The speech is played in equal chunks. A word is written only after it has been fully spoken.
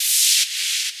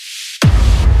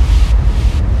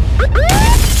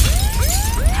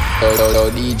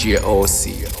DJ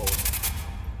OC.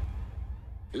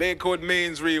 Lakewood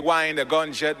means rewind, a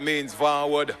gunshot means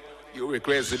forward. You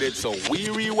requested it, so we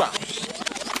rewind.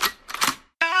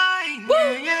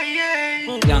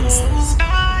 Youngsters,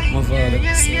 my father,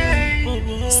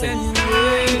 sing.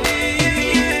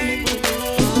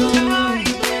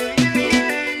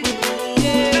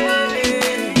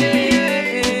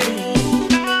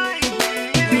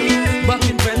 Back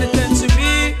in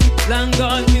penitentiary, long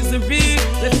gone misery.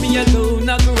 Left me alone,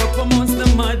 I grew up amongst the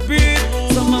mad breed.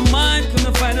 So my mind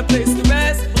couldn't find a place to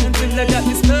rest until I got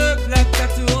this love black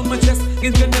tattoo on my chest.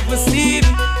 You can never see me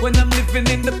when I'm living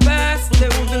in the past. They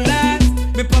wouldn't last.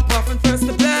 Me pop off and first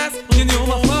the blast. You knew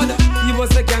my father, he was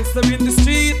a gangster in the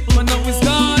street, but now he's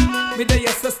gone. Me the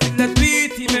yes, I still at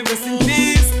beat. He may rest in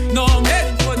peace. Now I'm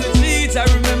heading for the streets. I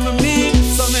remember me.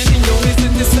 So many years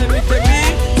in the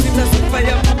cemetery. Sit as a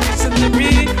fire for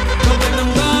missionary. But when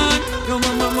I'm gone, no,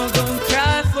 my mama don't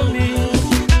cry for me.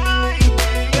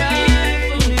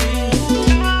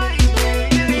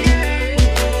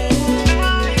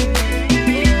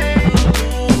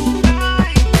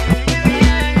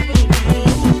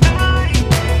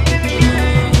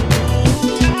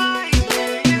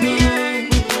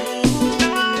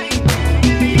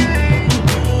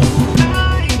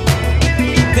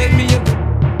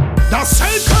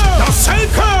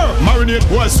 Marinate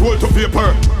boys sold to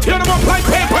paper. Tear them up like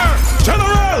paper.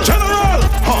 General, general.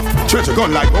 Ha, treat a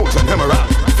gun like bolts and emerald.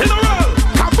 General,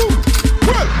 kaboom.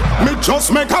 Well, me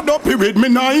just make a dopey with me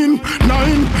 9.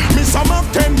 Me some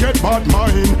of 10 get bad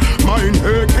mine.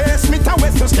 Her case, me to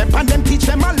west to step and them teach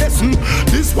them a lesson.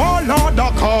 This warlord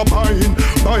a carbine.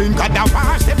 Buying got a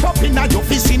wash, step up in a your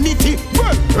vicinity.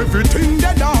 Well, everything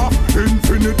dead off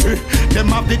infinity. Them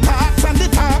have the talks and the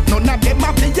talk. None of them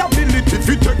have the ability. If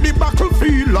you take the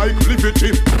battlefield like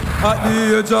liberty. At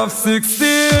the age of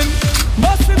 16,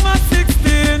 busting my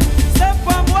 16. Step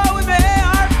from boy with the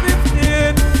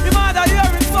AR-15. The mother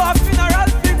here is so a funeral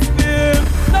 16.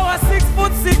 Now a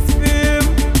 6'6" film.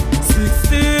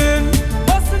 16,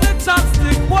 busting the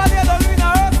chopstick. Boy they don't win a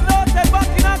house, no take back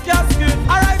in a casket.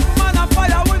 A rifle man a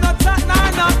fire, we not chat, nah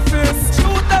not fist.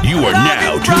 Shoot them. You are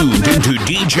now tuned into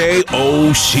DJ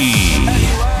OC.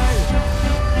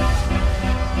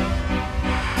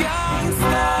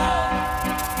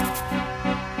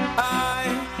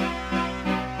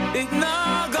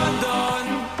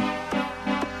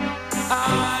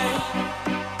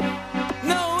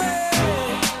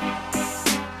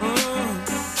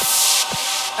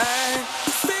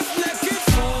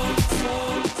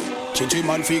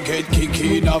 Man fi get kick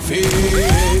in the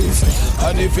face.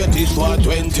 And if you this one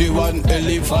 21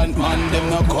 elephant man, them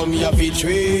not come here fi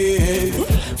trade.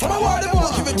 From a word them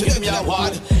won't give it to them ya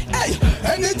word. Hey,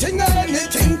 anything,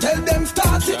 tell them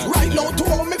start it. Right now to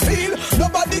how me feel,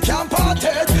 nobody can part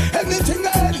it. Anything,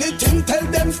 tell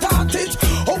them start it.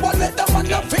 Oh, one let the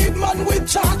man a feed man with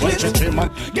chocolate. Get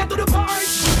to the point,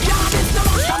 yeah, this the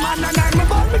master man. And I'm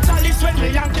about me chalice when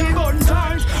me and kill gun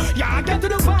times. Yeah, get to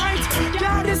the point,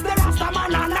 yeah, this the master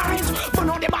man and nice. But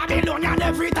now the Babylonian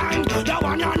every time. The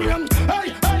one on him.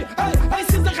 Hey,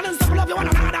 sister can stop love you one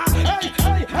another.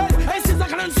 Hey, sister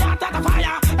can start at the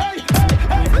fire. Hey,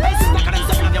 sister can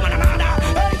stop love you one another.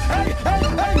 Hey.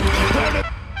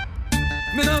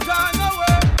 Me no gone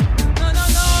nowhere. No.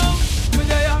 Me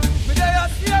there,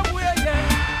 same way,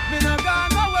 yeah. Me no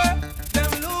gone nowhere.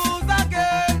 Them lose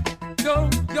again.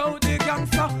 Yo, the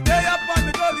gangster, they up on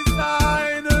the gully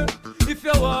side. If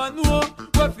you want to know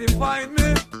where you find me,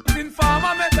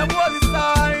 informer make them all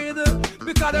side.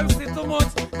 Because them see too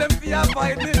much, them fear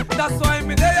fight me. That's why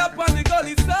me they up on the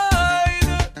gully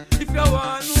side. If you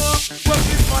want to know where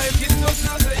you find me, just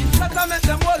now say that I make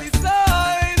them all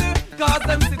side. Cause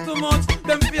them see too much,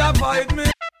 them fear fight me.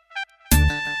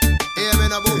 Hey, me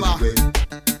no boomer.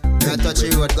 Me touch the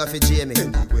road, go for Jamie.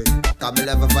 Cause me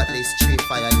love at least 3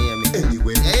 fire near me.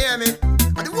 Anyway, you hear me?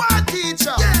 I'm the war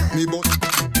teacher. Yeah. Me but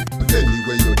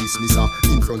anyway you dismiss her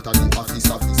in front of the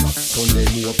officer. Turn them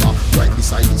over right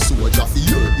beside the soldier for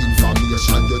your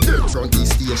information. You're dead from the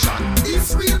station.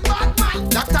 This real bad man.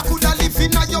 Doctor coulda live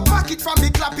in your pocket from the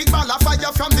clap it ball of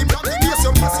fire from the blood. Yes,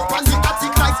 you mess up on the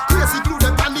attic like crazy glue.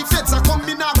 The panic feds are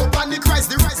coming now. Go panic rise.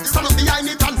 The stand up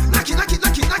behind it and knock it.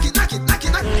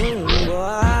 Boy,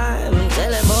 I'm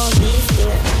telling about this thing.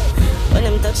 When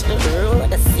them touch the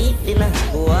road, I see dinner.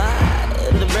 Boy,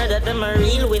 the brother them a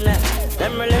real winner.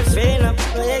 Them really fain up,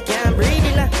 they can't breathe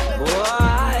in. Boy,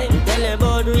 I'm telling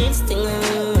about real thing.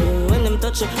 When them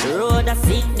touch the road, I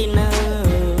see dinner.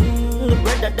 The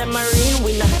brother them a real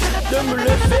winner. Them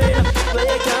really fain up,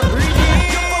 they can't breathe in.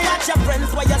 You watch your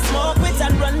friends while you smoke with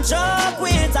and run joke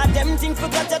with. Them think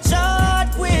forgot your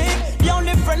shot quick. The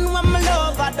only friend when my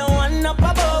love. I don't want up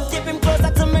above. Keep him closer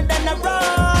to me than a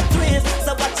rock twist.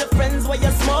 So watch your friends where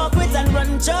you smoke with and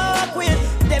run joke with.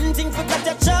 Them things for cut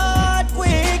your chart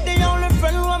quick. The only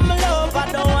friend who I'm love,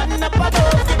 I don't want up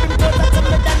above. Keep him closer to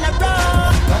me than a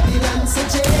rock. Babylon's a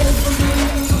jail for me.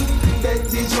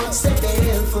 Betty Jones a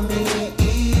bail for me.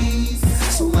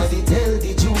 Somebody tell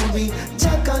the jury,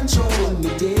 Jack control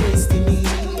me destiny.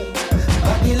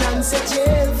 Babylon's a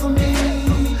jail for me.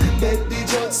 Betty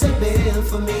Jones a bail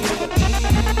for me.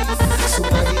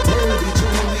 Somebody tell the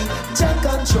jury, Jack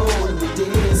control me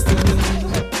destiny.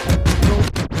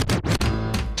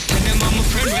 When them are my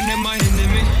friend, when them are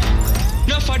enemy.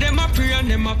 Enough of them a pray and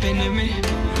them a penny me.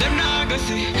 Them nah go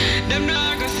see, them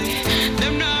nah go see,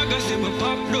 them nah go see me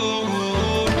pop down.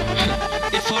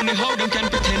 It's funny how them can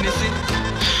pretend to see.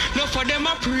 Enough of them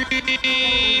a pray,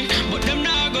 but them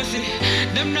nah go see,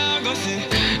 them nah go see,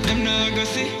 them nah go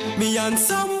see. Me and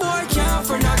some boy can't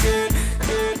friend again.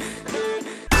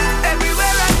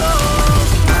 Everywhere I go,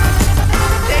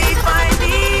 they find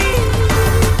me.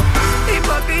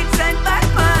 Hypocrites and bad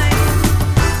minds.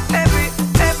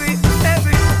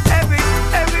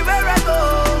 Everywhere I go,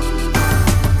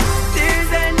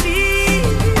 there's envy,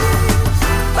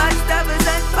 backstabbers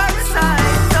and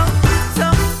parasites.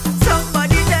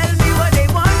 Somebody tell me what they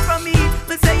want from me.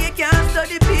 But say you can't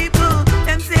study people.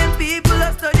 Them same people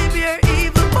that study pure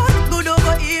evil. But good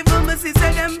over evil, but see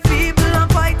say them feeble. I'm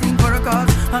fighting for a cause,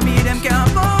 I mean them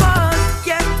can't go on.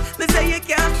 Yeah, but say you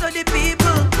can't study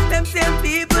people. Them same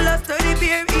people that study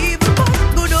pure evil. But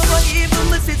good over evil,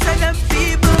 but see say them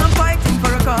feeble. I'm fighting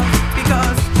for a cause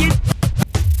because you.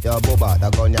 Yo, Boba,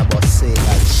 that gun your boss say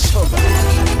like sugar.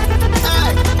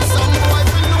 Hey, some boy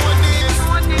we know this.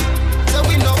 So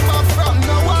we know far from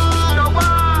no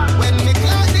one. When me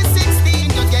clock the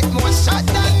 16, you get more shot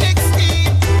than next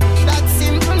team. That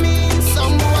simple means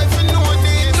some boy we know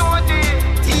this.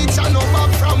 Teacher know far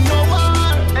from no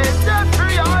one. It's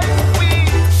every eye we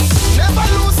never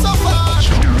lose so far.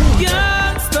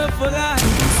 Gangsta for life.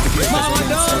 Mama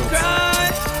don't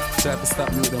cry. Try to stop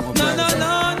you them.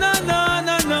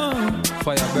 No.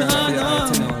 Fire burn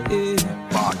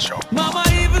Mama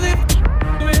even if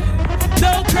me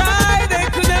don't cry, they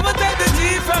could never take the G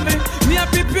from me. Me a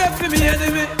prepare for me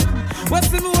enemy. What's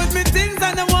the move with me things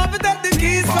and they want to take the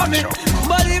keys from me.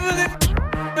 But even if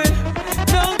me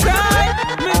don't cry,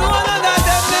 me know none of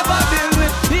them never build me.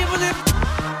 Even if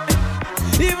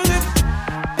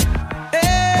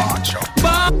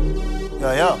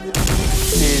Yo.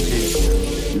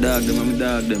 Dog them, I'm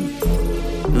dog them.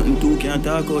 Nothing too can't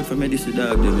talk out for me, this is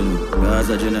dog them, you know. That's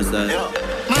a genocide.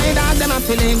 My dog them a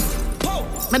feelings.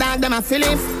 My dog them a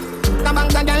feelings. Come on,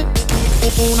 girl.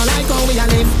 Who no like how we a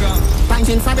live.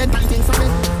 Pinting for it.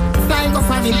 Flying go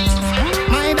family.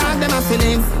 My dog them a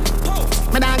feelings.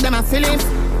 My dog them a feelings.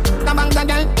 Come on,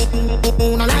 girl.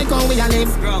 Who no like how we a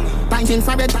live. Pinting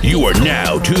for it. You are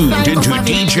now tuned into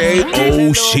DJ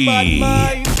OC.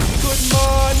 Good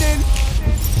morning.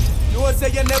 You say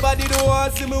you never did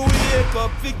want to see me wake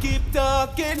up. We keep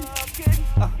talking.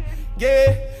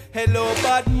 Yeah. Hello,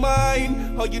 bad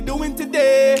mind. How you doing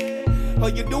today?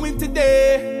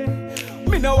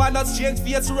 Me no wanna change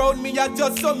face around me. I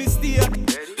just saw me steer.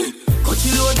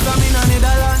 Coachy load from in a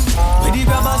Netherland. Where the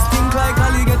grabbers stink like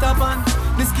alligator pan.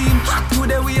 The scheme hot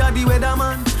today we are the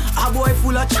weatherman. A boy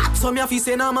full of chat, so me a fi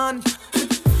send a man.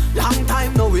 Long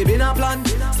time now we been a plan.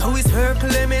 So it's her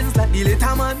Clemens like the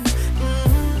little man.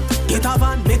 Get a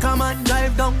van, make a man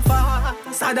drive down far.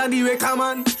 Sada the wrecker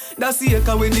man. That's the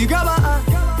echo when the grabber.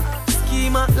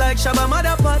 Schema like Shabba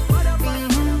Motherpot.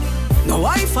 No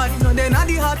Wi-Fi, no then at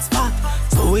the hotspot.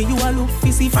 So when you a look,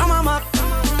 you see from a map.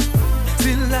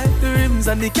 Still like the rims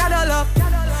and the Cadillac.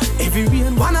 Every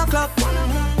rain 1 o'clock.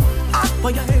 Hot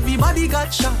fire, everybody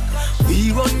got shot.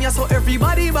 We run ya so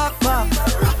everybody back.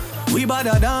 We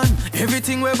badder than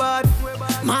everything we bad.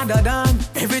 Madder than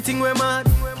everything we mad.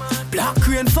 Black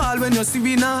rain fall when you see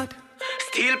we not.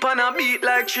 Steel pan a beat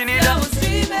like Trinidad. I was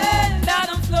dreaming that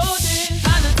I'm floating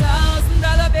on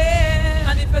 $1,000 bill.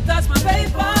 And if you touch my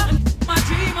paper, my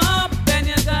dream up, then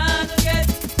you're gonna get.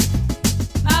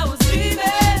 I was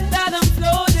dreaming that I'm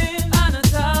floating on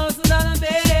 $1,000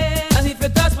 bill. And if you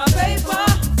touch my paper,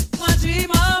 my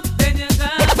dream up, then you're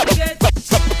gonna get.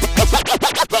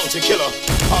 Bounty killer,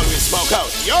 always smoke out.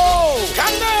 Yo,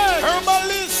 Camden,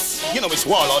 herbalist. You know it's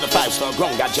Wall or the 5-star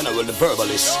grown got General the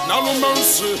verbalist. No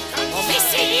mercy.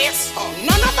 This is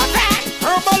none of that.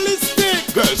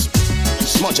 Herbalistic. Girls,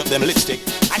 smudge up them lipstick.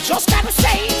 I just gotta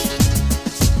say,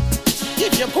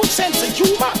 give you good sense of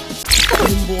humor.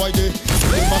 Them boy they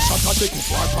say them a shot a take it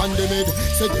war on them head.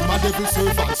 Say them a devil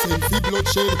servant send fi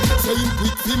bloodshed. Say him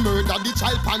quick fi murder the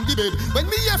child on the bed. When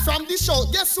me hear from the show,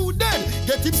 guess who then?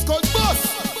 Get him skull bust.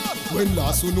 When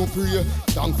last you no pray,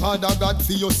 thank Father God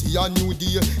for you see a new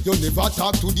day. You never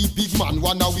talk to the big man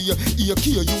one away. Here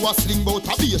care you a sling bout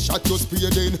a be a shot you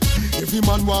spray then. Every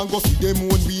man want go see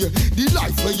them own way. The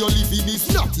life where you living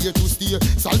is not here to stay.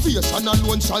 Salvation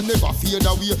alone shall never fade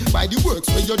away. By the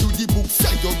works where you do the book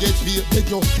say you get paid.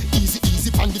 Make you easy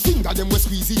on the finger them we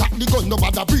squeezy. Hack the gun no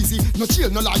bother breezy. No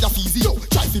chill no liar feezy. Yo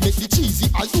try to make the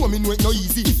cheesy. Although me know it no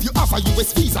easy. If you have a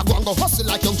US visa go and go hustle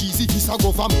like young Jeezy. This a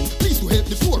government please to help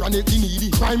the poor and the needy.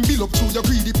 Crime build up through your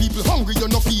greedy people. Hungry you're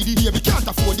not feeding. Baby can't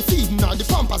afford the feeding and the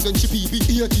pampers when she pee-pee.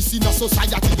 Here this in a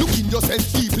society. Look in yourself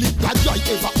deeply. Bad guy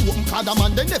ever open card a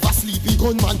man they never sleepy.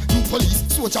 Gunman, you police,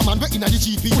 soldier man we in a the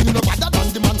GP. We no better than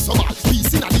the man so bad.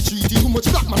 Peace in a the treaty. Too much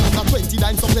black man under 20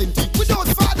 lines so plenty. Without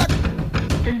father.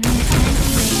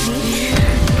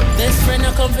 Best friend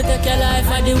I come to take your life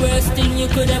are the worst thing you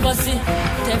could ever see.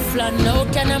 Teflon no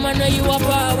can a man know you are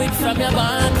power with from your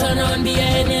band turn on be your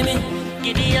enemy.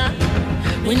 Gideon.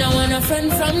 We no want a friend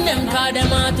from them, cause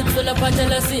them heart it full of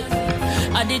jealousy.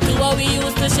 I did two what we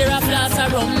used to share a flask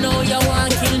of rum. Now you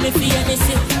want kill me for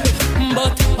anything.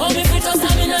 But how me fit us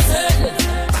I'm innocent.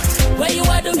 Where you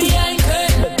are to behind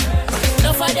curtain.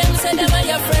 Enough of them say them are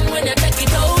your friend. When you take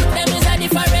it out, them is a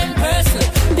different person.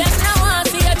 Them now want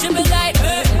to see you dribble like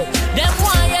hurting. Them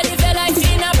want you live your life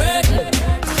in a burden.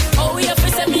 Oh we have to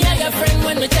say me are your friend.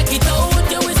 When we take it out,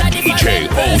 you is a DJ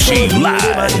OC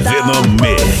live in the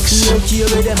mix. No care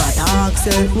where them attack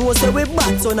say. No say we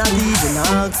bad so not even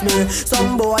ask me.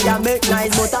 Some boy a make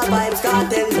nice but a vibes can't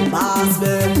tell the boss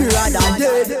me. Me rather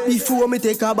dead before me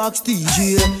take a box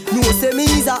DJ. No say me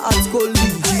is a hot skull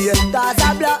DJ. That's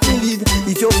a black me live.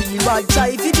 If you feel bad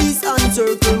try for this and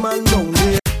circle man down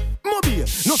there. Mobile,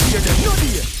 no fear them, no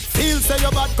dear. Feel say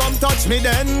you bad, come touch me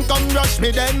then, come rush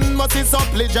me then. Must is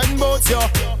up legend both you.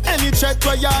 Any threat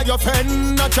where you're your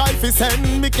friend, no try fi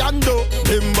send me can do.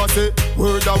 Remember say,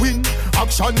 word a win.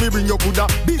 Action me bring you coulda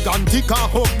big and thick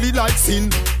and ugly like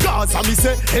sin. Cause I me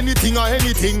say anything or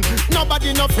anything.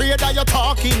 Nobody no afraid that you're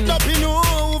talking. Don't be no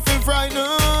fi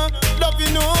frightened. Don't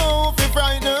be no fi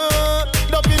frightened.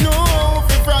 Don't be no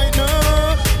fi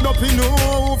frightened. Don't be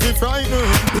no fi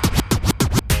frightened.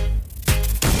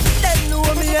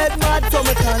 Me head mad, so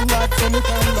me can mad, so me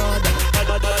can mad.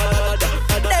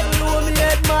 Them know me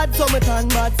head mad, so me can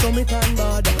mad, so me can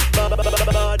mad.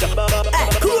 Hey,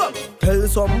 cool. Tell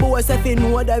some boys if they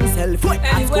know themselves.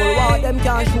 At school war them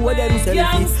can't show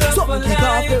themselves. Something kick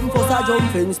off them for a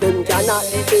jump fence. Them cannot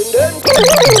defend them.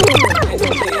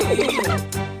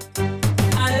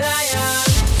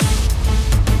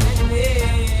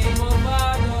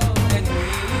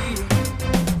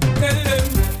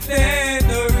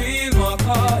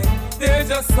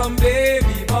 Some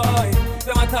baby boy,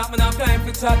 them a talk me now time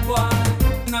for chat boy.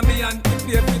 Now me and the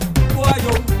baby boy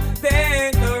yo, they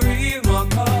ain't the real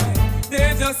McCoy.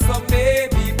 They just some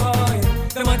baby boy.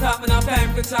 Them a talk me now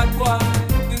time for chat boy.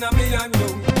 Now me and you,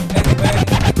 anyway.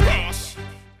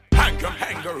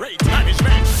 Anger, rate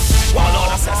management. While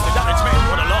all assess the management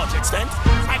to a large extent.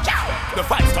 The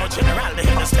 5-star general, the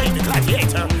head of state, the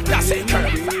gladiator, that's acre.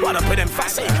 What up with them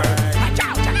fast acre?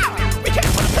 We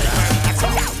came for the paper.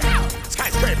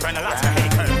 Skyscraper and a lot of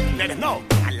acre. Let them know,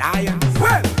 a lion.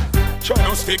 Well, show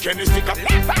no stick and the stick up.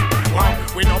 Why?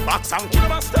 We no box and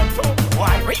kill a step two.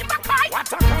 Why?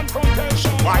 What a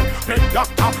confrontation. Why? Big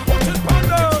doctor, put it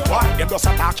ponder. Why? Them just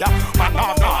attack ya, man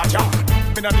not ya.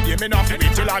 Me not the game, me not feel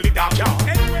it till all the dark ya.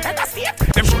 And that's it.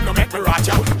 Them should no make me rot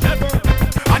ya.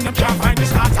 And them can't find the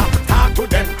starter. Talk to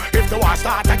them. If the war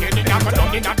start again, they not go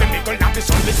down in the middle. Not the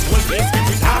sun, this was this.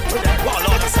 Talk to them. While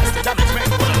all assess the damage men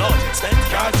for the large extent.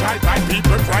 Can't try by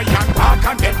people cry and park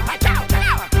on them.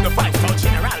 The 5-star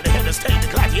general, the head of state, the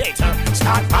gladiator.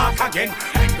 Start park again.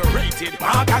 Anger-rated,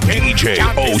 park again. DJ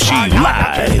OC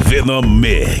live in the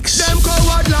mix. Them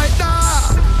coward like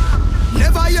that.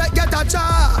 Never yet get a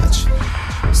charge.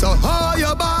 So how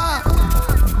you back?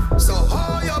 So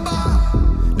how you back?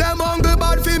 Them hungry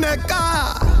bad fi make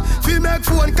car, fi make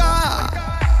phone car.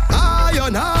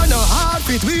 Iron hand no hard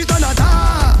fit we turn a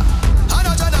tar.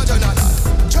 Hana chana.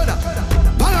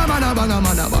 Banga mana banga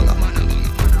mana banga.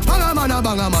 Banga mana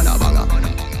banga mana banga.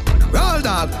 Roll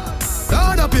dog,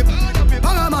 roll the pip.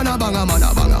 Banga mana banga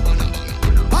mana banga.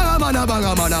 Banga mana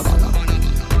banga mana banga.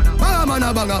 Banga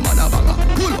mana banga mana banga.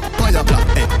 Pull up on your block,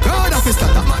 hey. Roll the fist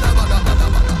at mana banga.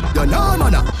 You know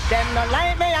mana. Them no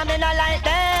like me, I me no like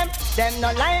them. Them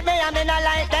no like me, I me no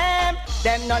like them.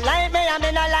 Them no like me, I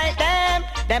me no like them.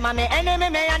 Them are me enemy,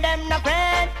 me and them no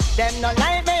friend. Them no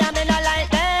like me, I me no like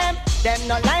them. Them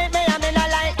no like me, and me no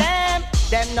like them.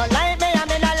 Them no like me, and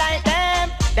me no like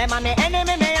them. Them are me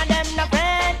enemy, me and them no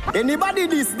friend. Anybody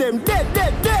diss them, dead.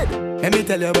 Let me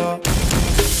tell you about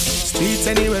streets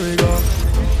anywhere we go.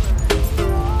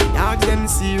 Dog them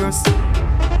serious,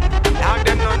 dog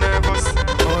them no nervous.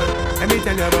 Oh, let me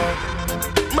tell you about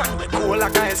man we cool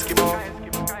like a Eskimo.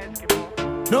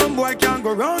 No boy can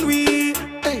go round we.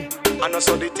 Hey, I know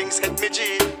so the things hit me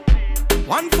G.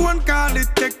 One phone call it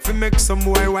take to make some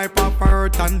boy wipe up her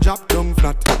hurt and drop down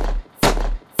flat.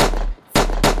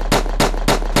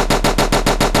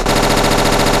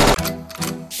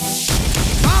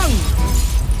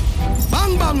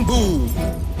 Bang, bang, boom.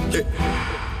 Yeah.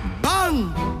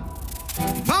 Bang,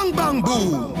 bang, bang,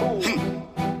 boom.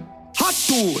 Hot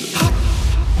tool,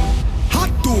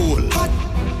 hot tool,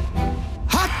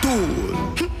 hot tool.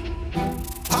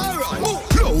 Alright,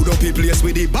 load up the place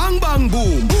with the bang, bang,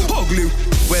 boom. Ugly,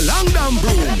 well, long damn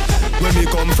broom. When we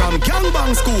come from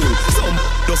gangbang school, some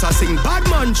does a sing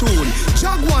badman tune.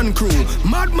 Jaguan crew,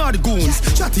 mad goons.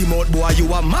 Chatty mouth boy,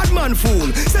 you a madman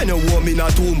fool. Send a woman in a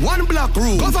tomb, one black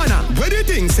room. Governor, where the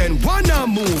thing send one a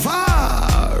move.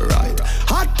 Alright,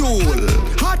 hot tool,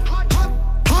 hot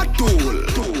tool.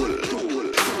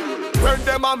 When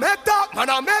them a make talk, man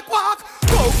a make walk.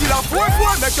 Go kill a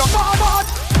 4-4, make your forward.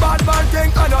 Bad man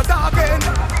think I'm not talking.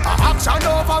 Action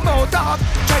over mouth talk.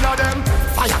 10 of them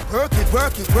fire. Work it.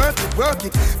 Work it.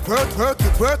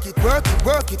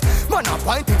 Man a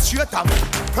point it straight and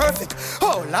perfect.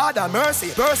 Oh Lord of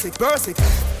mercy, burst it. Work it.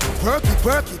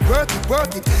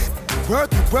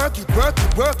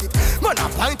 Man a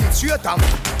point it straight and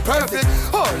perfect.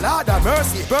 Oh Lord of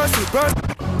mercy, burst it.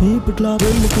 People clap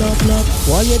when me clap.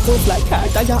 Why you tough like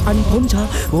Cartier and Puncher?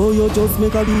 Oh, you just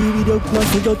make a deal with your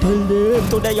class, you tell them.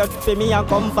 Today you for me and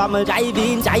come from a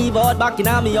drive out back in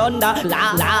a me under.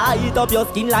 Light up your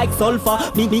skin like sulfur.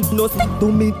 Me no stick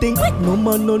to me think. No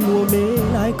man no know me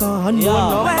like a hand.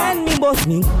 When me boss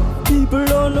me, people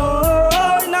don't know.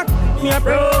 Knock me a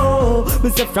pro. Me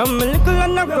say from a little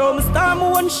and a grow. Me start me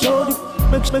one show.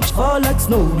 Make fall like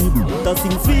snow. The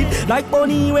sing sweet like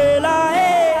Bonnie Wailer.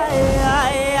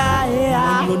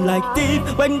 Run like thief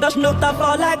when the snow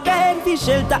fall like rain. Fish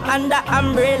shelter under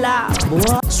umbrella.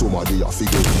 Somebody a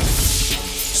figure.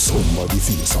 Somebody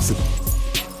face a figure.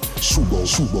 Shoot out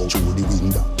through the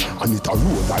window. And it a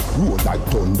roll like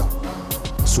thunder.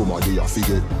 Somebody a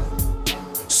figure.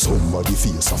 Somebody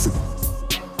face a figure.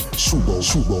 Shoot out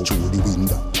through the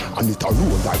window. And it a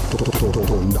roll like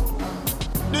thunder.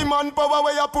 The manpower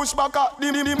where you push back at the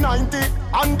 90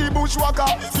 and the bushwhacker.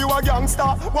 If you a gangster,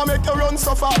 what make you run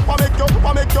suffer? What make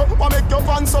you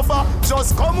pan suffer?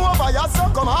 Just come over here, sir.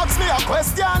 Come ask me a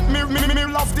question. Me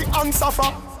love the answer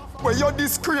for. Where you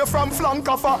discreet from flank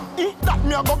offer. That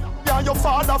me a go and your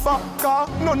father for. Cause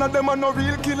none of them are no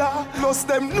real killer. Plus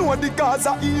them know the cause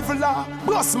of evil.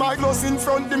 Bust my gloves in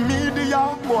front the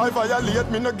media. Boy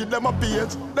violate me, no give them a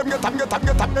page. Them get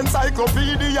up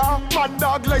encyclopedia. Mad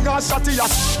dog leg and shotty ya.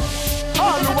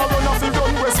 All who a run off in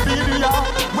run with speedy ya.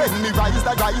 When me rise,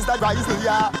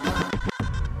 yeah.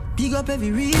 Big up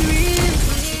every real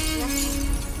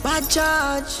bad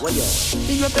charge.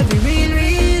 Big up every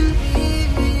real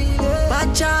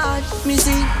bad charge. Me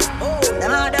see,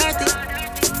 them are dirty.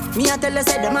 Me a tell you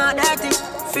say them are dirty.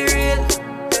 For real,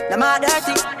 them are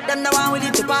dirty. Them the one with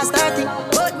it to pass 30.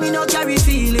 But me no carry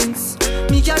feelings.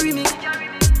 Me carry me.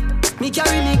 Me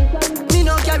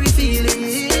no carry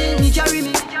feelings. Me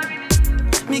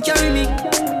carry me.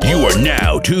 You are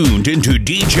now tuned into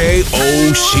DJ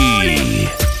OC.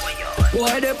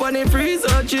 Why they on the freeze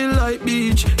or chill like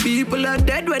beach? People are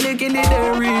dead when they can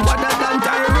their reach. What than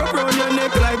tie rope round your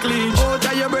neck like leech. Out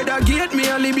of your brother gate, me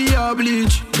only be a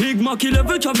bleach. Big Mackie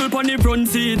level travel pon the front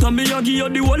seat. And me a give you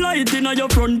the whole light in your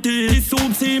front teeth. The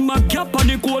soup see my gap on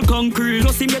the cold concrete.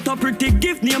 Plus he get a pretty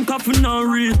gift name Coffin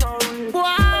and Reed.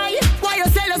 Why you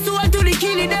sell a soul to the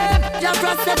killing them? Just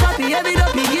trust the puppy, every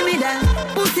up me give me them.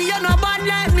 Pussy you no bad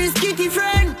like me skitty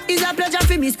friend. It's a pleasure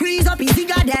for me squeeze up his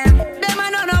cigar them. Them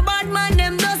a no bad man,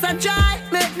 them just a try.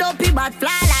 Make no pee but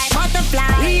fly like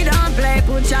butterfly. We don't play,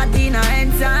 put shot in our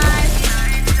inside.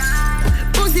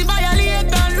 Pussy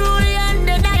violate and rule and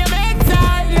then I am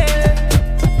excited.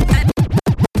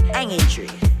 Hanging tree.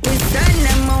 We send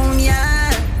them on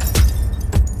ya.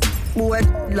 Boy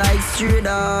like straight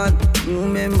dog.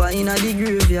 Remember in a the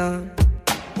graveyard.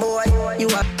 Boy, you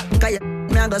a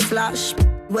me a go slash.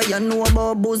 Where you know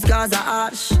about booze cause of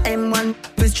ash. M1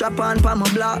 fish strap on pa my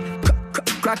block.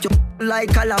 Crack you like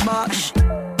calabash.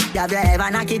 Have you ever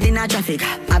knocked it in a traffic?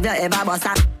 Have you ever bust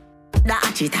a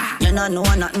that cheetah? You don't know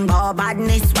nothing about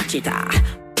badness, watch it.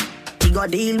 You go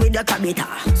deal with your cabita.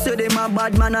 Say them a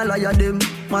bad man, a liar them.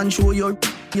 Man show you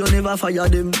You never fire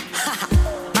them.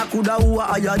 I coulda who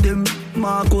hire them.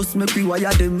 Marcus make we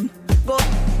wire them. Go.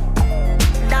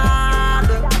 Dog.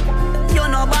 You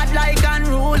know bad like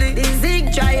unruly. The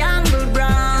zig triangle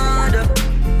brand.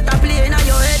 Stop playing on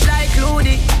your head like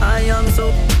Rudy. I am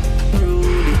so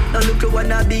rudy. Now look you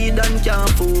wanna be done can't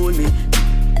fool me.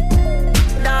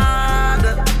 Dog.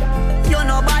 You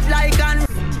know bad like unruly.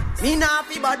 Me nah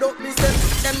fi bad up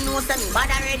myself. Them know say me bad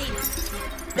already.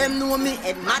 Them know me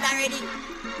head mad already.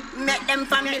 Make them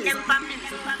family.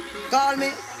 Call me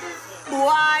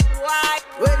boy.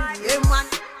 When the M1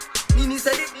 Mini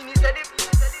said it.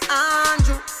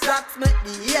 Andrew Blacks make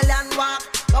the alien walk.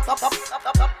 Up.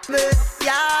 Make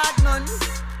yard man.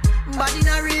 Bad in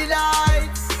a real life.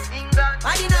 England.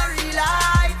 Bad in a real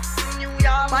life. New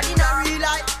York. Bad in a real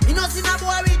life. You know see a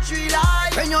boy with 3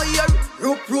 life. When you hear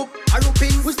roop, a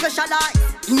rooping. We specialize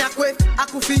in a quiff, a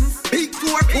coffins. Big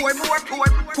tour,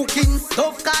 cooking.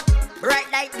 Tough cat, bright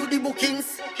light do the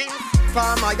bookings.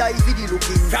 From my eyes see the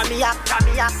looking. From me up,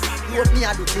 you me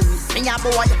a do things. Me a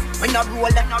boy, when I roll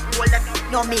it.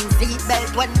 No mean seat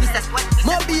belt when we say sweat.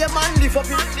 Moby a man lift up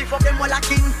them all a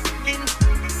king.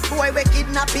 Boy we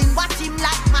kidnapping, watch him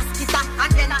like mosquito.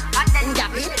 And then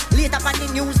gap it. Later on the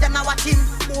news them a watch him.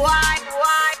 Boy,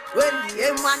 when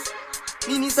the M1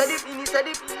 Mini said it.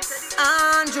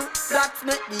 Andrew Blacks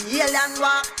make the alien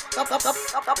walk. Up.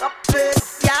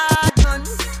 Yard man.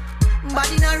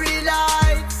 Bad in a real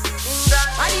life.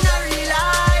 Bad in a real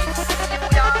life.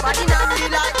 Bad in a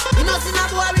real life. You know see a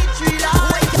boy with 3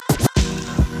 life.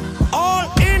 All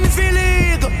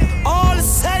invalid, all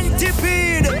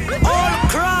centipede, all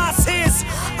crosses.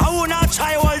 I wanna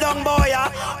try hold on boy.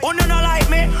 Uno no like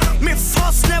me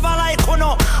first never like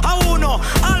uno. I wanna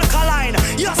alkaline.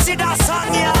 You see that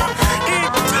song yeah?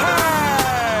 It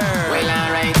turn. Well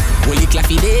alright, holy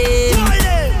claffy day.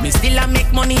 Me still a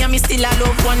make money and me still a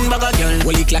love one bag girl.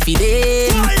 Holy claffy day.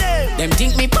 Them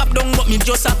think me pop down but me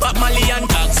just a pop Mali and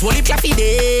tags. Holy claffy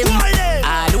day.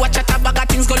 I do a chat a bag of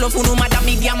things go love no matter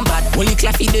me damn bad. Holy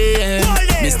claffy day.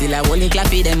 Me still a holy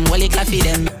claffy them.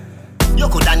 You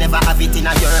coulda never have it in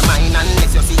your mind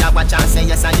unless you see a watch and say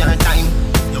yes on your time.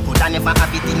 You coulda never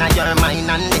have it in your mind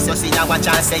unless you see a watch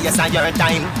and say yes on your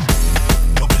time.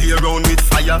 You play around with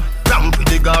fire. Ramp with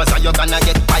the Gaza, you gonna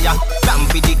get fire.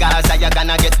 Ramp with the Gaza, you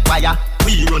gonna get fire.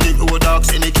 We running road dogs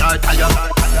in the car tire.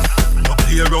 You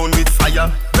play around with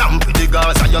fire. Ramp with the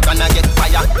Gaza, you gonna get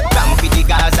fire. Ramp with the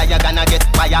Gaza, you gonna get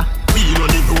fire. We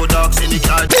running road dogs in the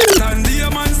car tire. And the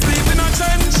man sleep in a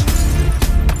trench.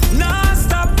 Nah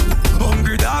stop.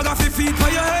 Hungry dog off your feet for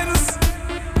your hands.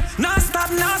 Nah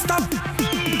stop.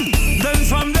 Then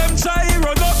from them try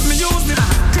run up, me use the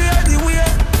clear the way.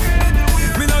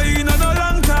 Me no in no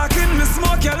long talking, me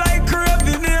smoke you like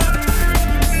craving here.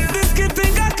 This kid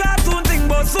think a cartoon thing,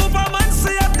 but Superman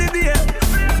see up the day.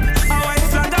 A white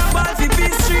flag and ball fi be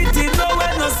street, it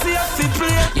nowhere no safe fi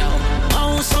play. Yo,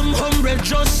 how some humble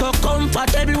just so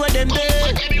comfortable with them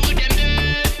day.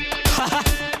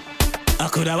 I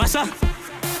coulda was a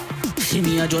see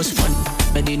me a just fun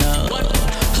Medina.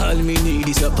 All me need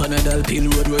is a Panadol pill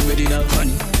road when Medina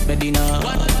fun Medina.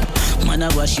 Man,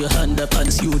 I wash your hand up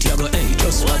and see what you go, hey,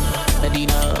 just one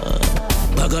Medina.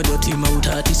 Bag of dirty mouth,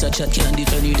 artist a chat can't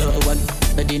defend it all one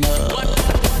Medina.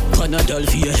 Panadol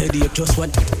for your headache, just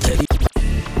one Teddy.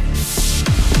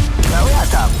 Now we are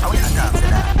top to that.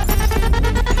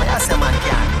 When I say man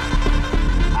can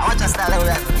I want to start with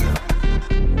that.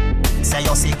 Say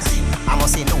you're sick, I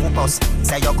must see mucus.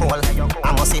 Say you're cold,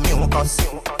 I must see mucus.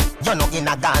 You're not in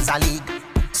a Gaza league.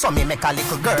 So me make a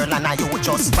little girl and I you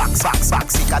just box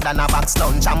sicker than a box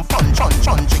lunch and punch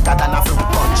chicker than a fruit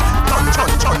punch. Punch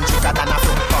chicker than a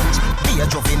fruit punch. Be a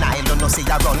juvenile, you know see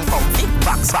ya run comfy.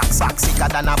 Box sicker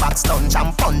than a box lunch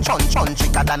and punch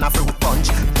chicker than a fruit punch.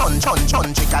 Punch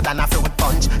chicker than a fruit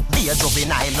punch. Be a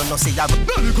juvenile, you know see ya.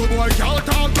 Well, good boy can't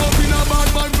talk up in a bad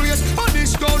man place. And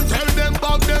this don't tell them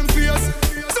back them face.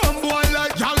 Some boy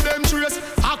like y'all them trace.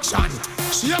 Action,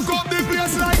 shake up the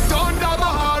place like thunder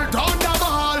mahal.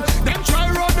 Them try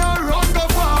run go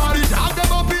far. It have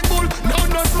them up in bull, none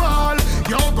no small.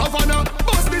 Yo governor,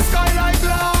 bust the sky like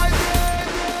light.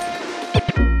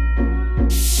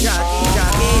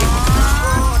 Jackie.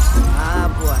 Ah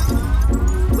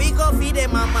boy, we go feed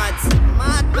them a mad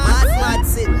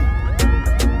sitting.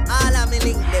 All of me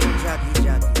link them, Jackie.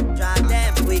 Drag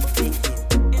them quick.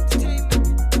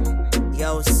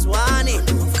 Yo, Swanee.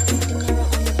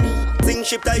 Sing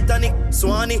ship Titanic,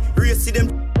 Swanee, race to them.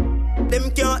 Them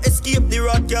can't escape, the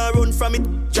rod can't run from it.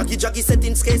 Jackie set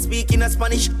in skate, speaking a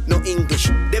Spanish, no English.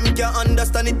 Them can't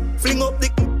understand it. Fling up the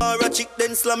or a chick,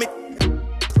 then slam it.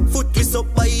 Foot twist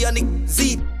up by Yannick.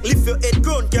 Z, lift your head,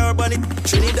 ground carbon it.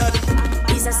 Trinidad.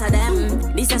 This is a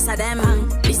them, this is a them,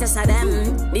 this is a them,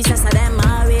 this is a them.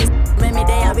 Always when me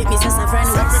there with me since a friend.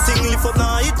 Everything lift up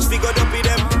now, it's figured up with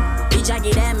them. The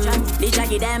jaggy them, the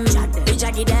jaggy them, the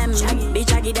jaggy them, the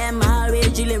jaggy them.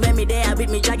 Always chilling when me there with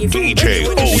me jaggy. DJ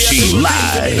OC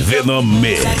live in the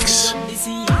mix.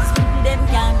 Them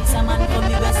can't be some man from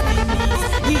the West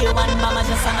Indies. Here one mama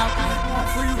just an out.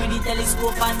 Full with the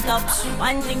telescope and tops.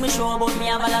 One thing me show about me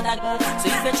have a lot of guts. So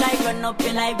if you try run up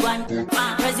you like one.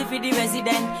 Resi for the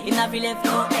resident. In a left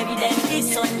no evidence.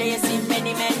 This Sunday see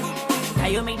many men.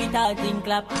 Can you make the third thing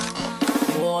clap?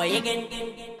 Boy again.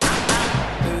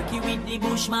 Turkey with the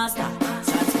Bushmaster.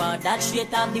 Transport that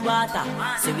straight off the water.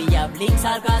 So we have links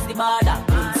all across the border.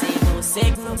 Don't say no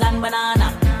sex and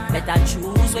banana. Better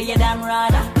choose where you damn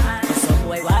rather. Cause some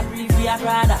boy what brief we are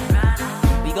rather.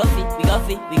 We go fit, we go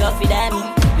fit, we go fit them.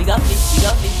 We go fit, we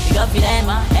go fit, we go fit them.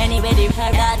 Anyway they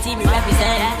have that team we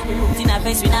represent. Put in a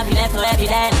face we not be left for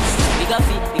evidence. We go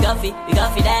fit, we go fit, we go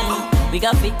fit them. We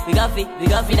go fit, we go fit, we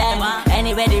go fit them.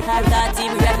 Anyway they have that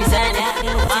team we represent.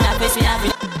 Put in a face we not be.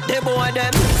 They boy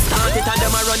them start it and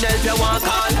them a run help you walk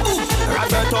on.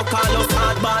 Roberto Carlos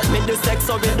hardball. Me the sex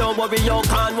so we don't worry you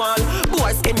can't wall.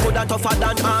 Boy skin good and tougher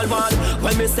than all wall.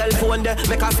 When me cell phone there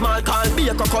make a small call. Be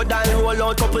a crocodile roll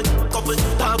out couple.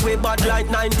 Talk way bad like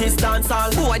 90s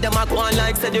dancehall. Boy them a go on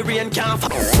like say the rain can't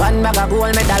fall. One bag of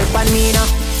gold medal pan me now.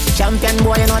 Champion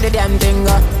boy you know the damn thing.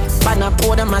 Pan a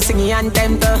pour them a singing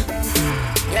anthem to.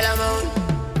 Yellow moon.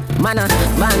 Man,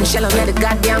 shell of the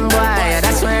goddamn boy.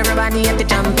 That's why everybody at the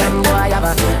champion boy. Have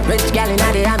a rich gal in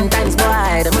the Hamptons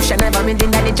boy. The bush never been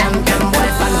in the champion boy.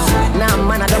 Now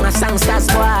man, I don't have songsters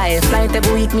boy. Flight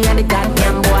every week me at the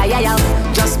goddamn boy. Yeah,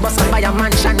 yeah. Just bust up by a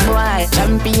mansion boy.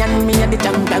 Champion me at the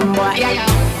champion boy. Yeah,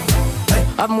 yeah.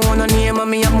 I'm more no name and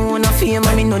me, I'm more no fame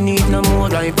and me no need no more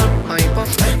life up.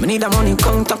 Me need a money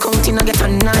counting I get a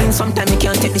 9. Sometimes me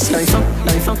can't take this life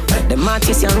up. Them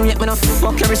artists and rate me no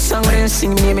fuck every song when they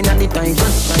sing me name in at the time.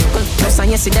 Plus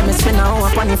I see them spend a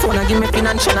hour on the phone and give me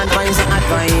financial advice.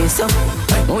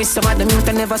 We some of them youth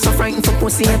and never so frightened for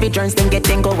pussy. Every joints then get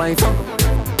then go wife up.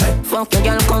 Fuck your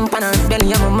girl come pan her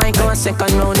belly and my mic go a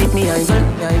second round with me I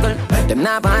go. Them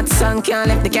not bad song can't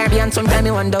left the Caribbean. Sometimes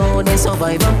me wonder how they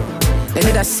survive up. They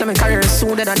did a 7 career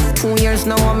sooner than 2 years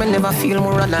now. I never feel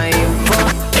more alive.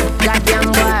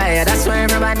 Goddamn boy, that's why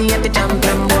everybody at the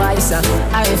champion boy. It's a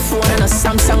iPhone and a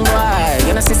Samsung boy.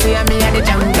 You know see me at the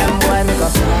champion boy. Me go,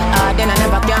 then I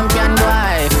never champion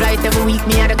boy. Flight every week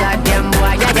me at the goddamn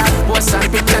boy. Yeah, yeah, post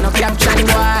and picture no caption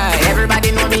boy.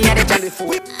 Everybody know me at the champion.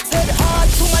 Said hard,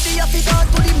 somebody have to go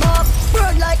to the mark.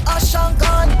 Burn like ash and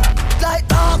gun. Like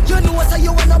dark, you know so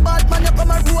you want a bad man. You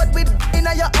come a road with in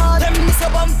your heart. Them miss a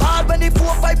bump hard when the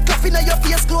 4-5 cuff in your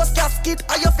face. Close casket,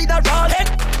 or your feet a roll. Head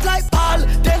like ball,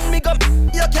 then me go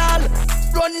your girl.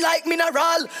 Run like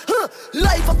mineral.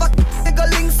 Life of a nigga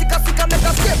link, sick a make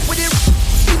a step with it.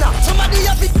 Somebody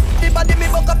have it, the body me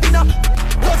buck up in a.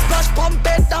 Blood splash, pump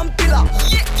head and pillar.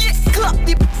 Yeah, clap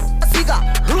the cigar.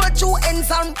 Roll through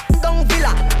ends and down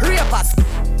villa. Rapers,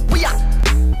 we are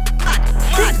mad.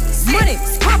 Money,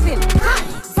 popping,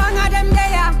 fang of them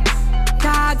there.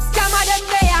 Dogs, scam of them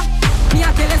there. Me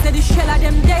a tell you say the shell of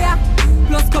them there.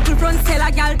 Plus couple front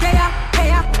seller gal there.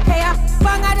 Hey,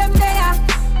 fang of them there.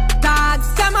 Dogs,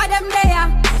 scam of them there.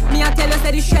 Me a tell you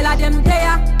say the shell of them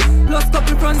there. Plus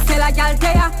couple front seller gal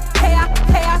there.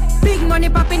 Hey, big money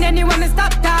popping anywhere me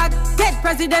stop dog. Dead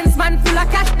presidents man full of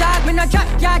cash dog. Me no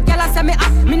drop yard, gal I say me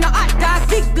up. Me no hot dog.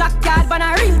 Big black yard, but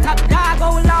a real top dog.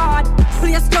 Oh lord,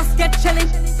 place just get shelling.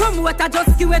 From what I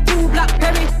just give it 2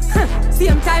 blackberry.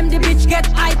 Same time the bitch get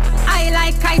hype. I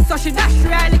like ice, so she dash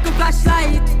her little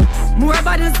flashlight. More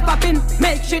bottles popping,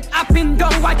 make shit happen.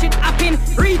 Don't watch it happen.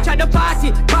 Reach at the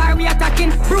party, bar we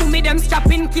attacking. Broom me them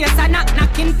strapping, case I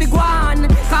knocking for go on.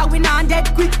 Cause we not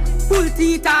dead quick. Full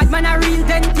teeth hard, man a real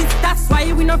dentist. That's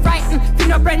why we no frightened, we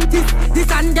no apprentice.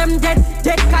 This and them dead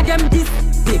cause them this.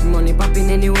 Big money popping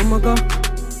anywhere we go.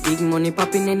 Big money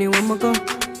popping anywhere we go.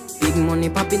 Big money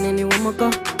popping anywhere we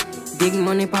go. Big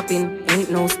money popping, ain't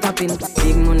no stopping.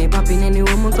 Big money popping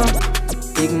anywhere we go.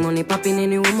 Big money popping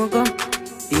anywhere we go.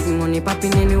 Big money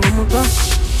popping anywhere we go.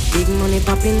 Big money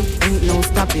popping, ain't no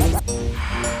stopping.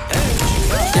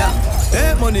 Yeah.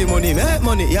 Hey, money, make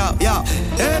money, yeah.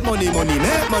 Hey, money,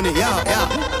 make money, yeah.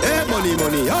 Hey, money, yeah. Hey,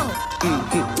 money, yeah.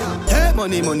 Hey,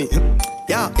 money,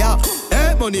 yeah.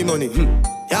 Hey, money,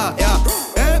 yeah.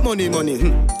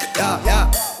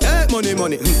 Hey,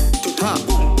 money, ha.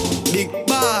 Big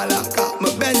baller, got my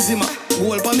Benzema.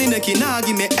 Gold for me neck, nah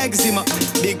give me eczema.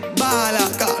 Big baller,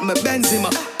 got my Benzema.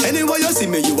 Anyway you see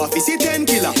me, you a see 10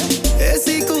 killer.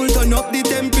 AC cool, turn up the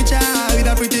temperature. With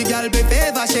a pretty girl, be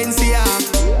favor Shensia.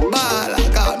 Ball, I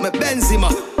got my Benzema.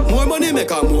 More money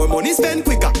make her, more money spend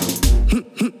quicker.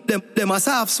 Them a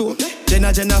soft soap.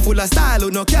 Jenna full of style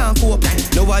who no can't cope.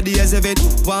 Nowadays if it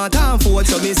want time for it.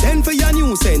 So me send for your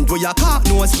new scent where your cock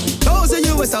nose. Those of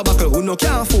you is a buckle who no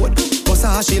can't afford. Cause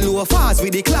how she low fast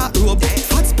with the clock robe.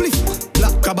 Hot spliff,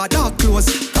 black crab a dark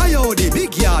clothes. Coyote,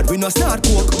 big yard, we no snort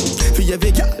coke. For your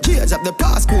big yard, change up the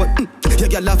passcode. Your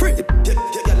girl afraid,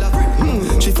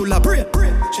 she full of brain,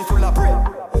 she full of brain.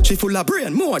 She full of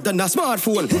brain, more than a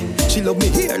smartphone. She love me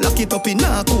here, lock it up in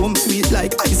a comb. Sweet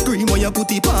like ice cream when you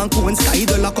put it on cone. Sky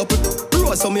the lock up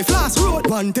road, so me flash road.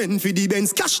 110 for the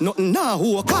Benz, cash nothing now.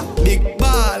 Big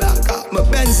baller, got my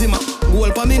Benzema.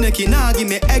 Goal pa me neck, nah give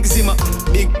me eczema.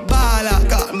 Big baller,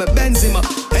 got my Benzema.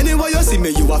 Anyway you see me,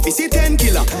 you a see 10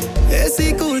 killer.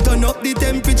 AC cool, turn up the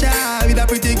temperature. With a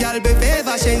pretty girl, be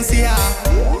favor Shensia.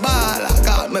 Baller,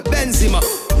 got my Benzema.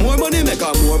 More money make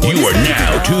her, more money. You are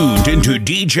now tuned into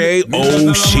DJ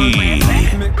OC.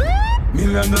 $1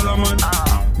 million man,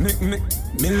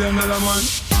 $1 million man,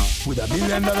 with $1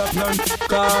 billion plan.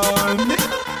 Call me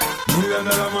 $1 million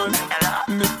man,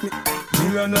 $1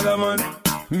 million man,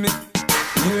 $1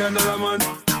 million man,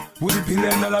 with $1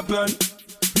 billion plan.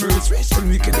 First rich and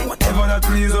we can do whatever that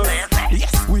please us.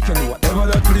 Yes, we can do whatever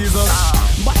that please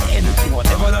us. Buy anything,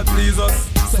 whatever that please us.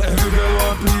 So every girl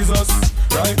want please us.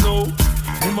 Right now,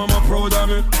 my mama proud of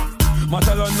me.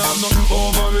 Matalan have nothing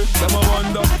over me. Them I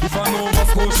wonder if I know Nova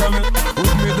Scotia me.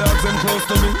 With me dogs and close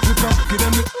to me. You can give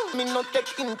them me. Me not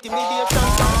take intimidation.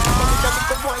 Me just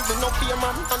the boy, me no fear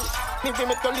man. Me we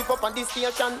make you live up on this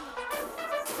station.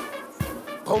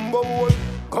 Combo wall,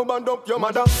 come and up your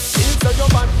mother. Inside your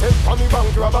band, take for me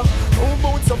bank robber. Two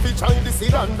boots of each eye, the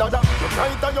seed and dada. You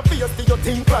bright on your face, till you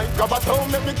think like grabber.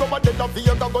 Don't make me go and then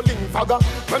the go link fagger.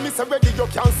 When me say ready, you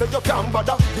can't say you can't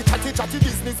bother. The chatty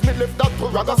business, me left that to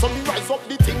ragga. So me rise up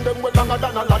the thing, them well longer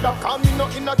than a ladder. Call me no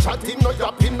in a chatting, no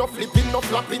yapping, no flipping, no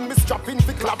flapping. Me strapping,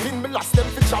 fi clapping, me last them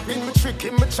fi chopping. Me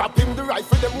tricking, me chopping, the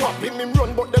rifle them whopping. Him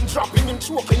run, but them dropping, him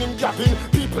choking, him gapping.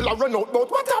 People are run out, but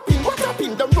what happened? What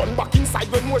happened? Them run back inside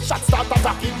when more shots start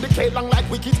attacking. The K-long like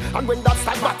wicked, and when that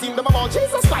start batting, them about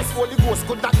Jesus Christ, Holy Ghost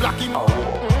could not block him.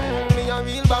 Me a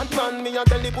real bad man, me a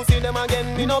tell the pussy them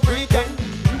again, me no pretend.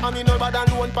 And me no bad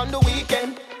alone pon the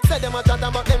weekend. Say them a chat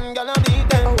about them, gonna beat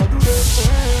them.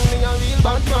 Me a real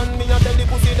bad man, me a tell the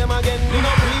pussy them again, me no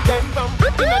pretend. From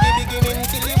inna the beginning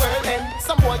till the world end.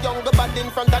 Some boy younger bad in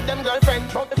front of them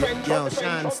girlfriend. Yo,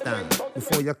 Sean Stan,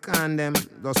 before you can them,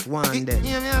 just one them.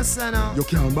 Hear me a say now. You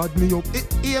can't bad me up.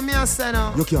 Hear me a say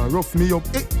now. You can't rough me up.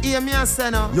 Hear me a say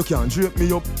now. You can't drape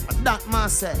me up. That man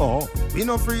say. Oh. We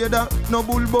no afraid of no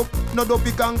bullbuck, no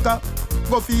dopey canker.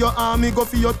 Go for your army, go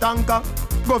for your tanker.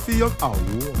 Go for your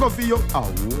go for your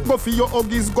go for your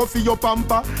Huggies, go for your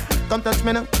pamper. Come touch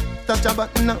me now, touch a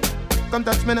button now. Come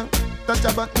touch me now, touch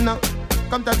a button now.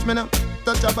 Come touch me now,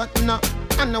 touch a button now.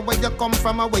 I know where you come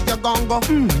from or where you gon' go.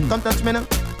 Come touch me now,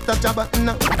 touch a button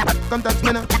now. Come touch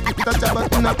me now, touch a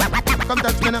button now. Come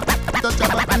touch me now, touch a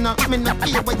button now. Me not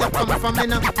care where you come from, me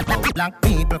now. Black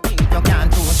people, you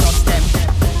can't do trust them.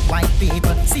 White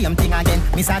people, same thing again.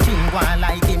 Mr. Chingwa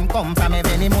like him come from a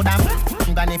very mother.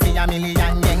 Gonna fi a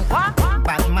million yen.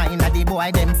 Bad mind of the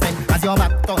boy them friend. As your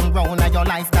back turn round and your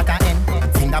life that a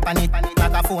end. Finger on it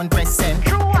like a phone press send.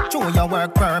 Show your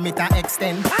work permit a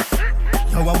extend.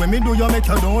 Yo, what when me do you make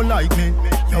you don't like me?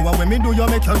 Yo, what when me do you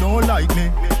make you don't like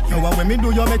me? Yo, what when me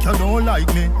do you make you don't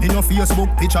like me? Me no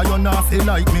Facebook picture you not feel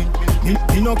like me.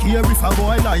 Me no care if a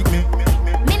boy like me.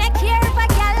 Me no care if a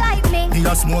girl like me. Me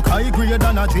a smoke high grade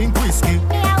and a drink whiskey.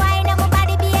 Me a wine on my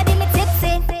body, baby, me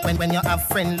tipsy. When you have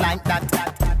friend like that,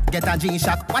 get a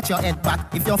G-Shock, watch your head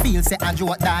back. If you feel say a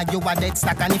joke dog, you a dead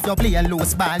stack. And if you play a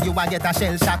loose ball, you a get a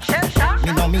shell shock.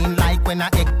 Me no mean like when a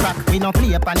egg crack. We no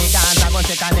play up on the guns, I gon'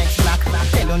 take a next black.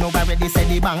 Tell you nobody say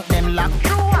the bank them lock.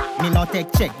 Me no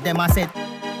take check, them a said.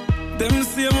 Them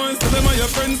same ones, so them are your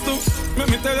friends too. Let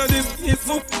me tell you this, it's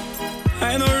so.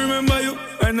 I don't remember you,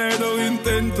 and I don't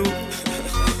intend to.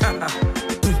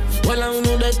 Well, I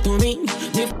know that to me.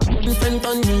 Me friend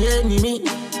on me enemy.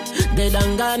 Dead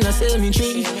and gone a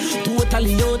cemetery.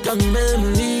 Totally out of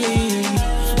memory.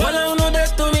 Well, I know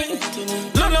that to me.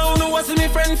 None of you was me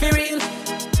friend for real.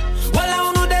 Well,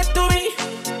 I know that to me.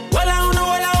 Well, I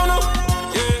know.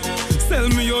 Yeah. Sell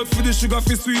me out for the sugar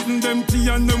fi sweeten them tea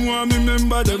and them want me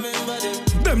remember them.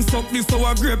 Them suck this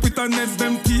sour grape with a nets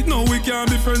them teeth. Now we can't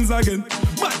be friends again.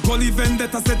 Bad gully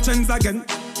vendetta set chains again.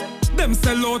 Them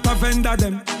sell out a vendor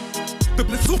them. The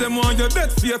place them want your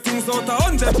dead fear things out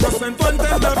 100% when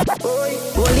them left.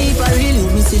 Holy for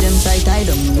real, me see them try tie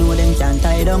down, me know them can't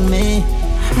tie down me.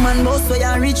 Man boss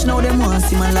where you reach now, them want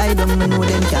see man lie down, me know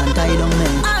them can't tie down me.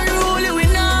 Unruly we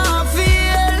not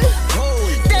feel,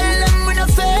 tell them we not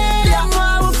fail, them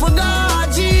want we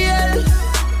forgot jail.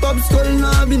 Pop skull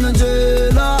now be no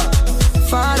jailer.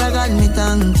 Father God, me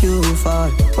thank you for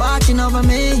watching over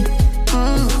me.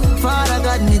 Father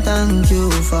God, me thank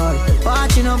you for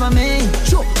watching over me.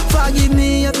 Forgive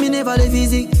me if me never live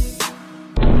easy.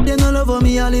 They no love how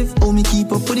me I live. How me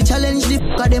keep up with the challenge, the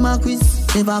f*** them a quiz.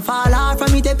 Never fall off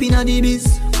from me tapping a the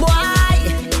biz.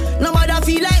 Boy, nobody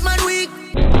feel like man weak.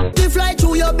 They fly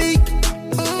through your beak.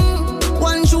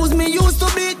 One shoes me used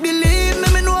to beat. Believe me,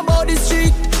 me know about the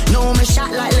street. No, me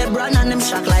shot like LeBron and them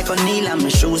shot like O'Neal. And my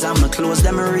shoes and my clothes,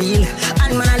 them are real.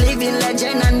 And man, I live in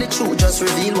legend and the truth just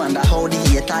reveal. Wonder how the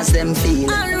haters them feel.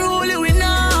 Unruly we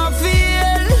not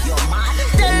feel.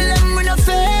 Tell them we not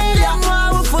fail. Them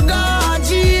why we forgot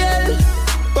jail.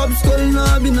 Pop skull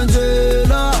now be no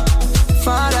jailer.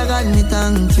 Father God, me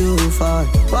thank you for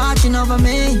watching over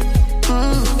me.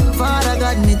 Father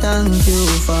God, me thank you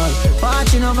for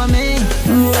watching over me.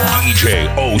 DJ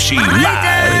OC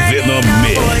live in the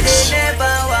mix. They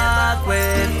never walk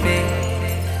with me.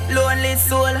 Lonely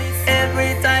soul,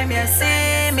 every time you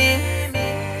see me.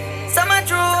 Some are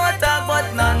true talk,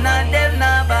 but none of them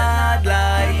not bad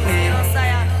like me.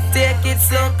 Take it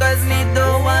slow, cause me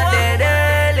don't want it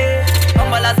early.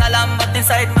 Humble as a lamb, but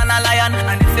inside man a lion.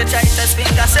 And if you try to swing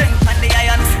a strength on the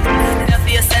iron, your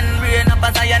face and brain up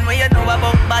as iron. Where you know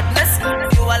about badness,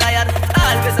 you a liar.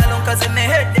 Always alone, cause in my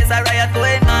head there's a riot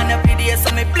going on every day.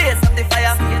 So me blaze up the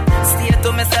fire. Stay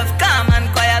to myself calm and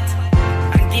quiet,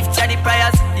 and give Chad the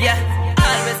prayers. Yeah,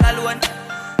 always alone.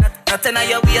 Nothing on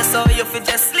your way, so you feel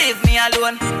just leave me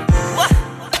alone. What?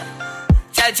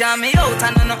 Child jam me out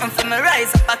and nothing for me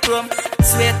rise up a chrome.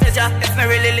 Swear to Jah, if me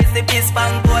really live the peace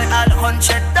bang boy, all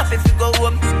 100 up if you go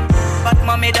home. But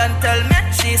mommy don't tell me,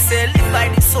 she say live by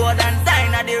the sword and die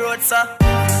on the road, so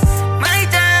my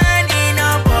journey,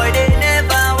 no boy, they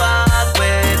never walk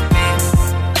with me.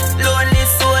 Lonely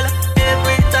soul,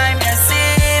 every time you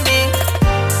see me.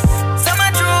 Some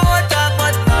are true talk,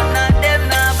 but none of them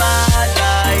not bad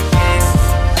like me.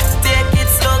 Take it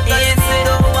slow, cause me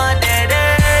don't want it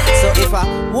early. So if I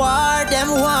war them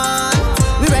want,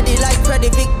 we ready like Freddy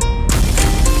Vic.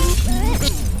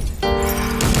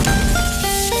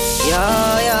 Yo,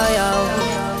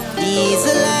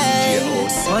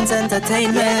 easily. Once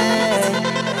entertainment.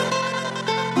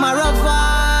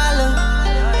 Maraval.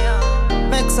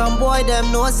 Make some boy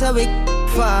them know so we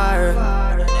far.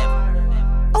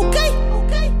 Okay.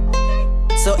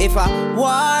 So if I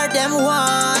war them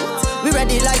want, we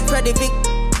ready like Freddy Vic.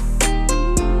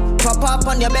 Pop up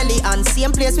on your belly and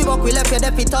same place we walk, we left your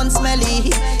defeat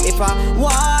unsmelly. If I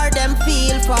war them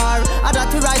feel far, I got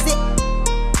to rise it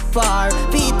far.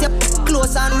 Feet up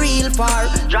close and real far.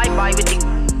 Drive by with it.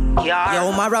 Yeah.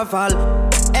 Yo, Maraval.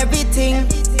 Everything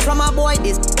from a boy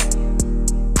this.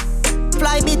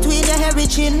 Fly between your hairy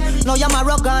chin. Now you're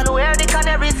Moroccan, where they can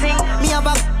everything. Me have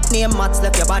a name Mats,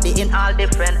 left your body in all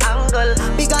different angle.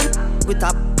 Big and with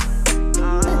a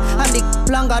and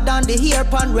the longer than the hair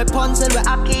pan Rapunzel, we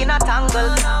aki in a tangle.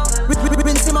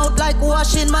 Rinse him out like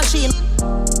washing machine.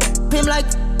 Him like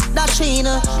that sheen.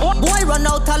 Boy run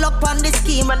out a luck on the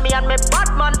scheme. And me and my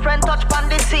Batman friend touch on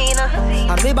the scene.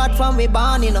 And we bad from we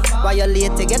born, you know.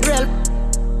 Violate to get real.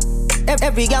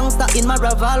 Every gangster in my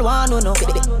rival one, you know.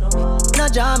 No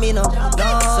jam, you know.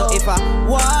 No. So if I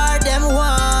war them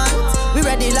want, we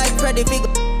ready like Freddy Fig.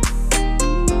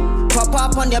 Pop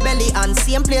up on your belly and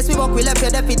same place we walk, we left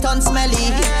your defeat unsmelly.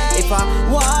 If I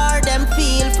war them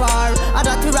feel far, I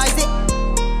got to rise it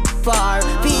far.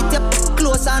 Feet up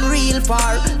close and real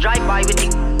far. Drive by with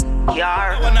it.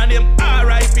 Yeah. One of them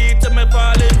R.I.P. to me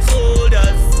fallen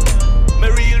soldiers. My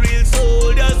real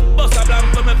soldiers. Bust a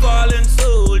blank for me fallen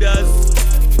soldiers.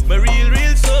 My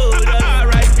real soldiers.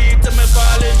 R.I.P. to me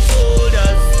fallen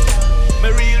soldiers. My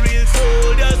real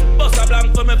soldiers. Bust a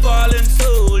blank for me fallen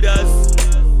soldiers.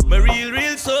 My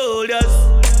real soldiers.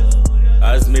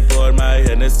 As me pour my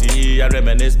Hennessy, I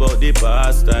reminisce about the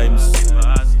past times.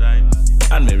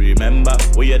 And me remember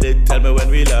what you did tell me when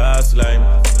we last line.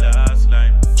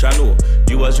 Chano,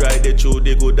 you was right there through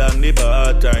the good and the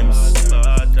bad times.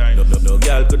 No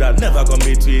girl could have never come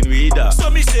between we that. So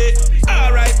me say,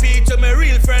 R.I.P. to my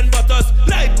real friend but us.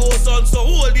 Life goes on, so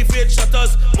hold the faith shut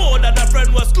us. More than a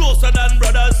friend was closer than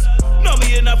brothers. Now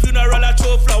me in a funeral I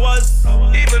throw flowers.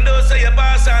 Even though say your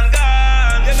boss and God